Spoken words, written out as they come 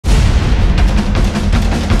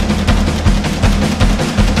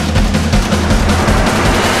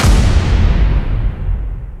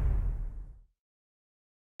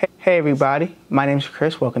Hey everybody, my name is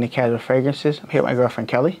Chris. Welcome to Casual Fragrances. I'm here with my girlfriend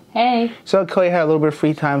Kelly. Hey. So Kelly had a little bit of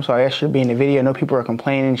free time, so I asked her to be in the video. I know people are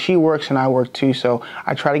complaining. She works and I work too, so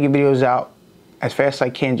I try to get videos out as fast as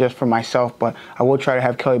I can just for myself, but I will try to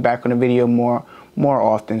have Kelly back on the video more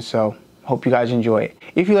often, so hope you guys enjoy it.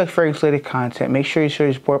 If you like fragrance related content, make sure you show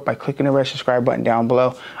your support by clicking the red subscribe button down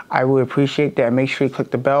below. I would appreciate that. Make sure you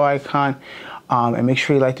click the bell icon and make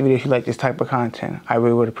sure you like the video if you like this type of content. I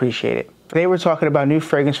really would appreciate it. Today we're talking about new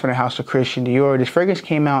fragrance from the house of Christian Dior. This fragrance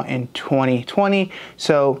came out in 2020.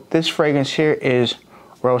 So this fragrance here is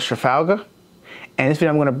Rouge Trafalgar. And this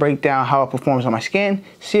video I'm going to break down how it performs on my skin,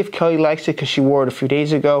 see if Kelly likes it because she wore it a few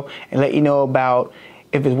days ago, and let you know about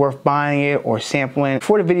if it's worth buying it or sampling.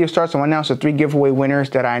 Before the video starts, I'm going to announce the 3 giveaway winners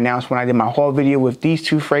that I announced when I did my haul video with these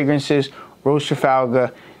 2 fragrances, Rouge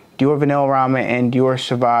Trafalgar, Dior Vanilla Ramen, and Dior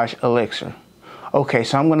Sauvage Elixir. Okay,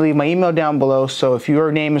 so I'm going to leave my email down below, so if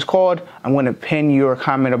your name is called, I'm going to pin your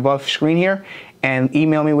comment above screen here and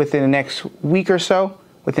email me within the next week or so,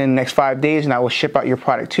 within the next 5 days, and I will ship out your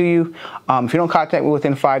product to you. If you don't contact me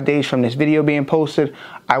within 5 days from this video being posted,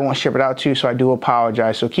 I won't ship it out to you, so I do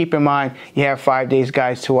apologize. So keep in mind, you have 5 days,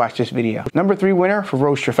 guys, to watch this video. Number 3 winner for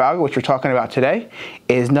Rouge Trafalgar, which we're talking about today,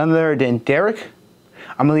 is none other than Derek.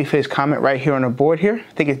 I'm going to leave his comment right here on the board here.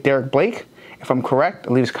 I think it's Derek Blake. If I'm correct,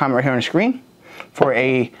 I'll leave his comment right here on the screen for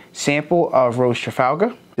a sample of Rouge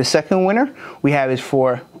Trafalgar. The second winner we have is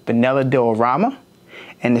for Vanilla Diorama,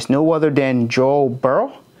 and it's no other than Joel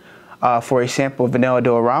Burrow for a sample of Vanilla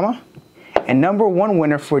Diorama. And number 1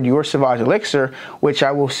 winner for Dior Sauvage Elixir, which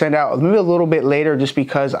I will send out maybe a little bit later just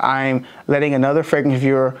because I'm letting another fragrance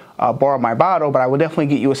reviewer borrow my bottle, but I will definitely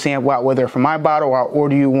get you a sample out, whether from my bottle or I'll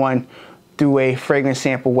order you one through a fragrance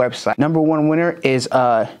sample website. Number 1 winner is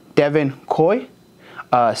Devin Coy,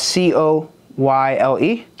 C-O-Y-L-E.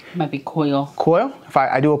 Might be Coil. Coil.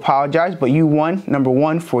 I do apologize, but you won number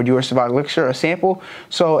 1 for Dior Sauvage Elixir, a sample.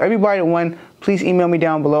 So everybody that won, please email me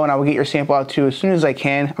down below and I will get your sample out to you as soon as I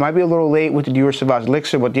can. I might be a little late with the Dior Sauvage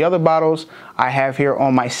Elixir, but the other bottles I have here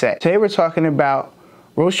on my set. Today we're talking about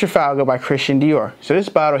Rouge Trafalgar by Christian Dior. So this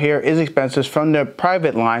bottle here is expensive from the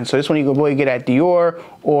private line. So this one you can really get at Dior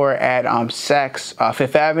or at Saks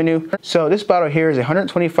Fifth Avenue. So this bottle here is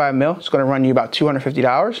 125 ml. It's going to run you about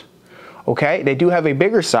 $250. Okay, they do have a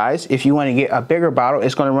bigger size. If you want to get a bigger bottle,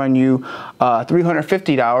 it's going to run you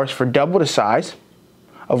 $350 for double the size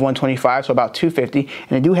of 125, so about $250. And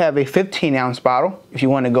they do have a 15-ounce bottle if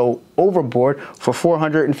you want to go overboard for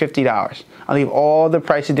 $450. I'll leave all the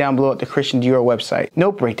prices down below at the Christian Dior website.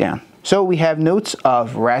 Note breakdown. So we have notes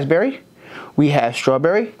of raspberry, we have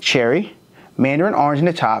strawberry, cherry, mandarin orange in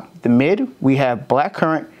the top. The mid, we have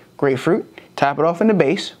blackcurrant, grapefruit. Top it off in the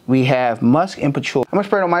base, we have musk and patchouli. I'm gonna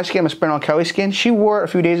spray it on my skin, I'm gonna spray it on Kelly's skin. She wore it a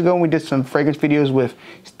few days ago when we did some fragrance videos with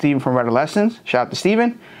Steven from Red Lessons. Shout out to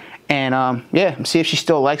Steven. And yeah, see if she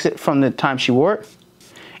still likes it from the time she wore it.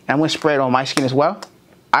 And I'm gonna spray it on my skin as well.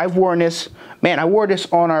 I've worn this, man, I wore this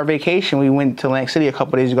on our vacation. We went to Atlantic City a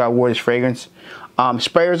couple days ago. I wore this fragrance.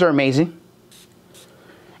 Sprayers are amazing.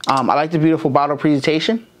 I like the beautiful bottle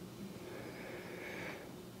presentation.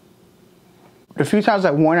 The few times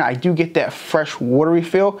I've worn it, I do get that fresh watery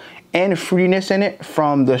feel and the fruitiness in it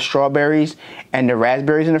from the strawberries and the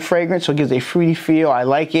raspberries in the fragrance, so it gives a fruity feel. I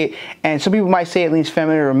like it. And some people might say it leans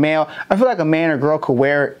feminine or male. I feel like a man or girl could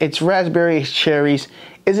wear it. It's raspberries, cherries.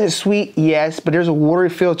 Is it sweet? Yes, but there's a watery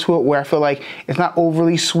feel to it where I feel like it's not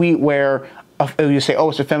overly sweet where you say, oh,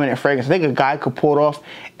 it's a feminine fragrance. I think a guy could pull it off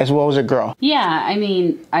as well as a girl. Yeah, I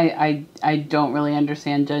mean, I don't really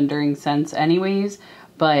understand gendering sense anyways,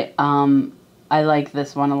 but I like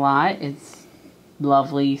this one a lot. It's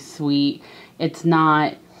lovely, sweet. It's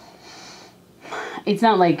not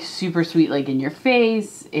like super sweet like in your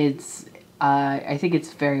face. It's I think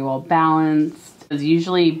it's very well balanced. It's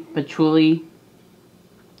usually patchouli,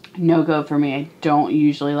 no go for me. I don't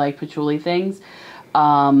usually like patchouli things.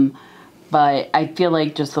 But I feel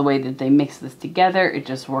like just the way that they mix this together, it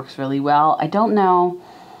just works really well. I don't know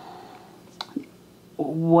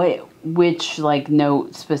which like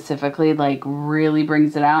note specifically like really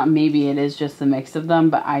brings it out. Maybe it is just the mix of them,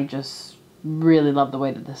 but I just really love the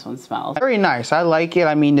way that this one smells. Very nice. I like it.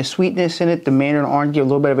 I mean, the sweetness in it, the mandarin orange give a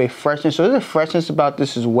little bit of a freshness. So there's a freshness about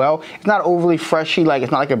this as well. It's not overly freshy, like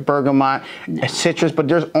it's not like a bergamot, a citrus, but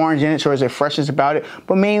there's orange in it, so there's a freshness about it.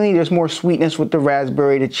 But mainly there's more sweetness with the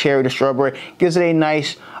raspberry, the cherry, the strawberry. Gives it a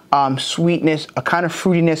nice sweetness, a kind of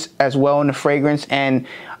fruitiness as well in the fragrance. And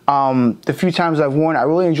the few times I've worn it, I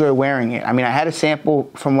really enjoy wearing it. I mean, I had a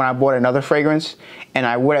sample from when I bought another fragrance, and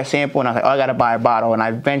I wore that sample, and I was like, oh, I gotta buy a bottle. And I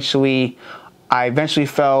eventually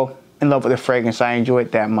fell in love with the fragrance. I enjoy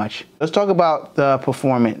it that much. Let's talk about the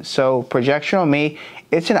performance. So projection on me,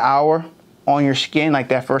 it's an hour on your skin. Like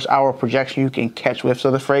that first hour of projection, you can catch whiffs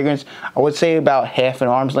of the fragrance. I would say about half an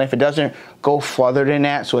arm's length. It doesn't go farther than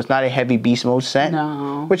that, so it's not a heavy beast mode scent,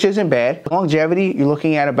 which isn't bad. Longevity, you're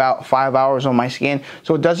looking at about 5 hours on my skin,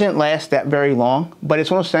 so it doesn't last that very long, but it's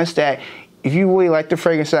one of those scents that if you really like the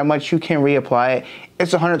fragrance that much, you can reapply it.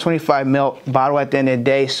 It's a 125 ml bottle at the end of the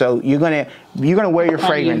day, so you're gonna wear your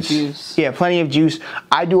fragrance. Plenty of juice. Yeah, plenty of juice.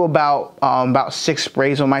 I do about 6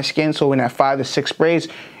 sprays on my skin, so in that 5 to 6 sprays,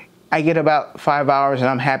 I get about 5 hours and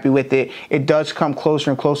I'm happy with it. It does come closer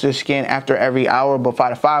and closer to the skin after every hour, but by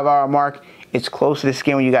the 5 hour mark, it's close to the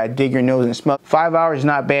skin when you gotta dig your nose and smell. 5 hours is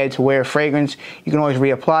not bad to wear a fragrance. You can always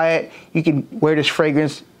reapply it. You can wear this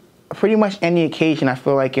fragrance pretty much any occasion. I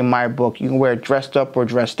feel like in my book, you can wear it dressed up or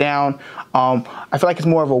dressed down. I feel like it's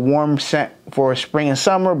more of a warm scent for spring and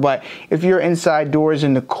summer, but if you're inside doors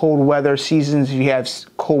in the cold weather seasons, if you have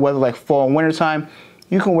cold weather like fall and winter time,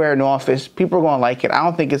 you can wear it in the office. People are gonna like it. I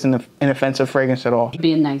don't think it's an inoffensive fragrance at all. It'd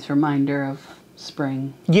be a nice reminder of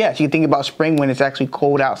spring. Yes, you think about spring when it's actually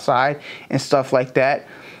cold outside and stuff like that.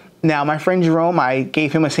 Now, my friend Jerome, I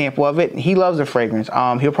gave him a sample of it. He loves the fragrance.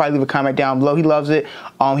 He'll probably leave a comment down below. He loves it.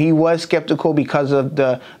 He was skeptical because of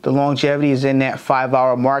the longevity is in that 5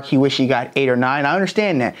 hour mark. He wished he got 8 or 9. I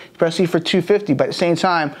understand that, especially for $250. But at the same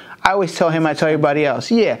time, I always tell him, I tell everybody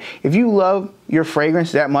else, yeah, if you love your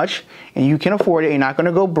fragrance that much and you can afford it, you're not going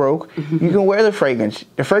to go broke, you can wear the fragrance.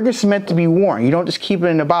 The fragrance is meant to be worn. You don't just keep it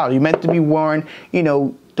in the bottle. You're meant to be worn, you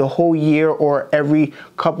know, the whole year or every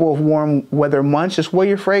couple of warm weather months. Just wear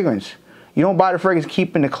your fragrance. You don't buy the fragrance,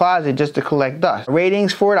 keep in the closet just to collect dust.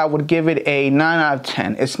 Ratings for it, I would give it a 9 out of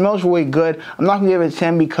 10. It smells really good. I'm not going to give it a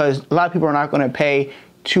 10 because a lot of people are not going to pay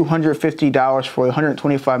 $250 for a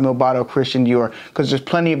 125 ml bottle of Christian Dior because there's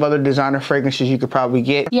plenty of other designer fragrances you could probably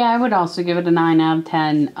get. Yeah, I would also give it a 9 out of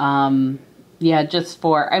 10. Yeah, just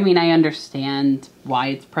for, I mean, I understand why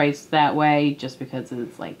it's priced that way, just because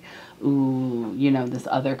it's like, ooh, you know, this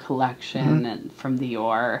other collection and from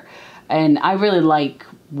Dior. And I really like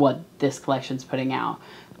what this collection's putting out,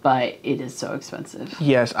 but it is so expensive.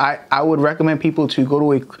 Yes, I would recommend people to go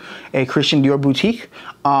to a Christian Dior boutique.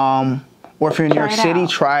 Or if you're in New York City,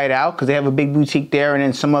 try it out because they have a big boutique there, and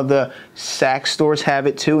then some of the Saks stores have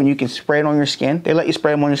it too, and you can spray it on your skin. They let you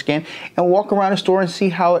spray them on your skin and walk around the store and see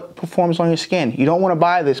how it performs on your skin. You don't want to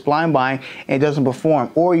buy this blind buying and it doesn't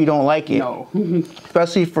perform, or you don't like it. No.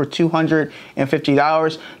 Especially for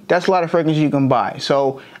 $250, that's a lot of fragrance you can buy.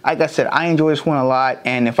 So, like I said, I enjoy this one a lot,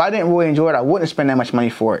 and if I didn't really enjoy it, I wouldn't spend that much money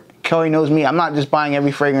for it. Kelly knows me. I'm not just buying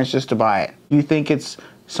every fragrance just to buy it. You think it's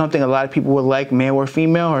something a lot of people would like, male or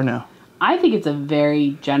female, or no? I think it's a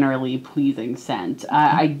very generally pleasing scent.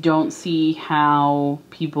 I don't see how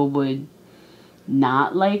people would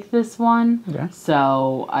not like this one. Okay.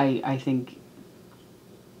 So I think,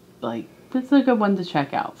 like, it's a good one to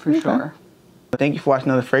check out for sure. Thank you for watching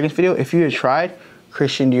another fragrance video. If you have tried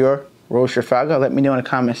Christian Dior Rouge Trafalgar, let me know in the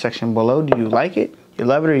comment section below. Do you like it? You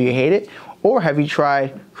love it or you hate it? Or have you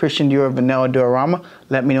tried Christian Dior Vanilla Diorama?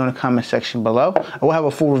 Let me know in the comment section below. I will have a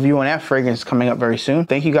full review on that fragrance coming up very soon.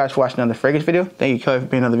 Thank you guys for watching another fragrance video. Thank you, Kelly, for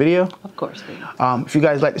being another video. Of course. If you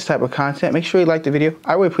guys like this type of content, make sure you like the video.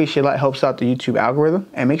 I really appreciate it. It helps out the YouTube algorithm.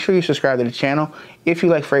 And make sure you subscribe to the channel if you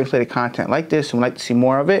like fragrance-related content like this and would like to see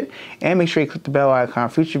more of it. And make sure you click the bell icon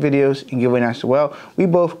for future videos and give away nice as well. We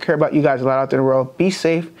both care about you guys a lot out there in the world. Be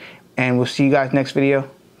safe, and we'll see you guys next video.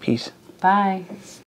 Peace. Bye.